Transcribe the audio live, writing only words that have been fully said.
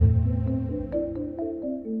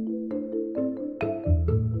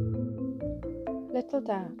Little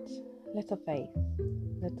doubt, little faith,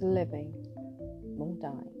 little living, more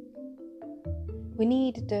dying. We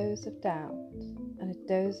need a dose of doubt and a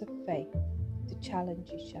dose of faith to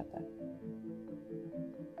challenge each other.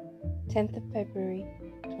 10th of February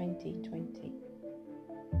 2020.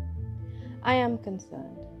 I am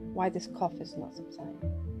concerned why this cough is not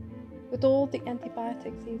subsiding. With all the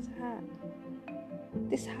antibiotics he's had,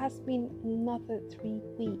 this has been another 3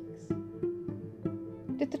 weeks.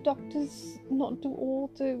 Did the doctors not do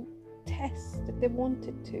all the tests that they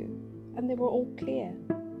wanted to, and they were all clear?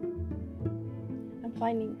 I'm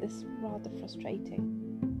finding this rather frustrating.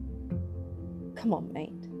 Come on,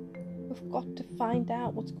 mate. We've got to find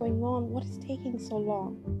out what's going on. What is taking so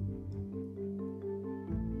long?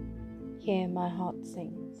 Here my heart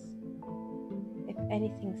sings. If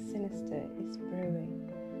anything sinister is brewing,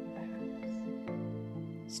 perhaps.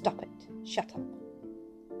 Stop it. Shut up.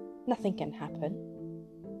 Nothing can happen.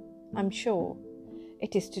 I'm sure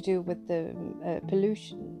it is to do with the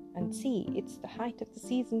pollution. And see, it's the height of the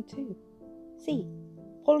season too. See,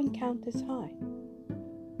 pollen count is high.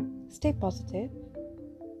 Stay positive.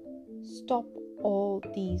 Stop all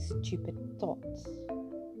these stupid thoughts.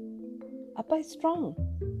 Abba is strong.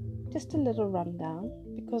 Just a little rundown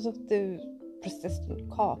because of the persistent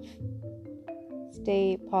cough.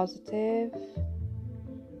 Stay positive.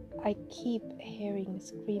 I keep hearing a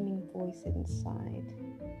screaming voice inside.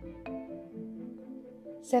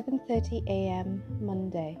 7:30 a.m.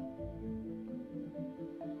 Monday.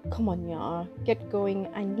 Come on, yaar, get going.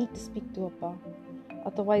 I need to speak to Abba.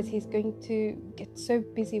 Otherwise, he's going to get so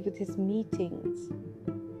busy with his meetings.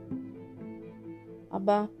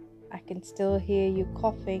 Abba, I can still hear you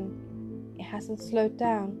coughing. It hasn't slowed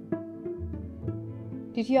down.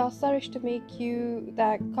 Did you ask Sarish to make you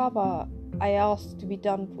that kava I asked to be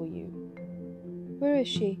done for you? Where is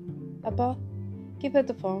she? Abba, give her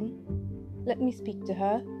the phone. Let me speak to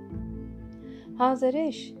her. हाँ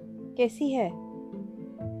ज़रिश, कैसी है?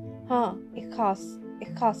 हाँ, एक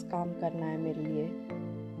खास काम करना है मेरे लिए.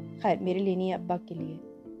 खैर, मेरे लिए नहीं, अब्बा के लिए.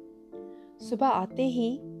 सुबह आते ही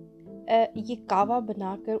ये कावा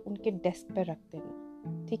बनाकर उनके डेस्क पर रख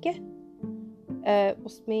देना, ठीक है?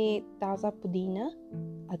 उसमें ताज़ा पुदीना,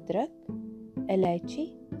 अदरक, इलायची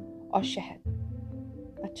और शहद.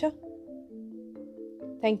 अच्छा?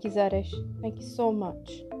 Thank you, Zarish. Thank you so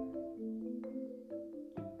much.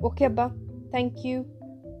 Okay, Abba. Thank you.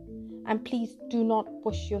 And please do not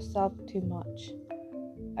push yourself too much.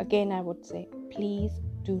 Again, I would say, please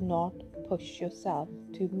do not push yourself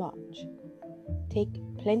too much. Take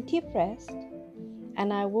plenty of rest,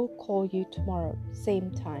 and I will call you tomorrow, same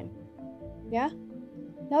time. Yeah?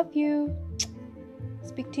 Love you.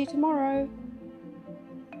 Speak to you tomorrow.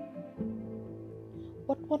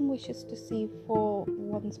 What one wishes to see for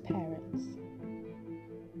one's parents?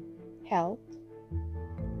 Health,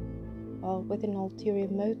 or with an ulterior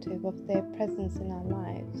motive of their presence in our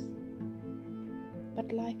lives.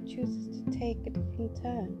 But life chooses to take a different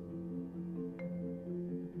turn.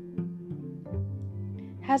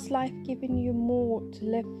 Has life given you more to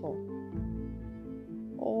live for?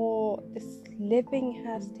 Or this living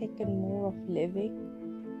has taken more of living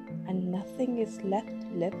and nothing is left to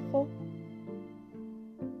live for?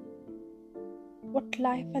 What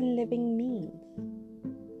life and living means?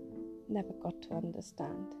 Never got to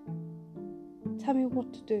understand. Tell me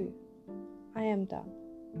what to do. I am done.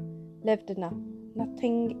 Lived enough.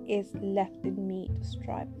 Nothing is left in me to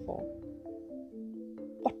strive for.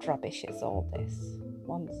 What rubbish is all this?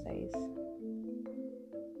 One says.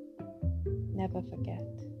 Never forget.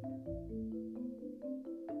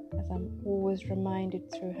 As I'm always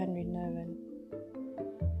reminded through Henry Nouwen,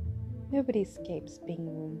 nobody escapes being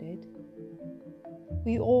wounded.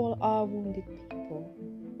 We all are wounded people,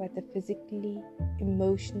 whether physically,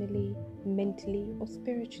 emotionally, mentally, or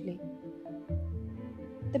spiritually.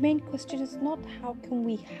 The main question is not how can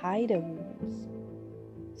we hide our wounds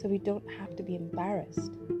so we don't have to be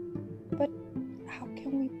embarrassed, but how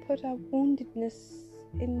can we put our woundedness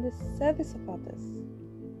in the service of others?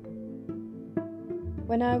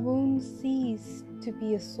 When our wounds cease to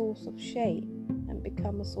be a source of shame and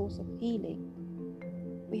become a source of healing,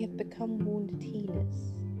 we have become wounded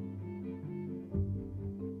healers.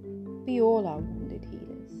 We all are wounded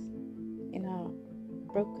healers in our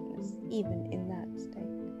brokenness, even in that state.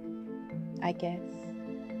 I guess.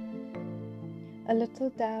 A little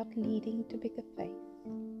doubt leading to bigger faith.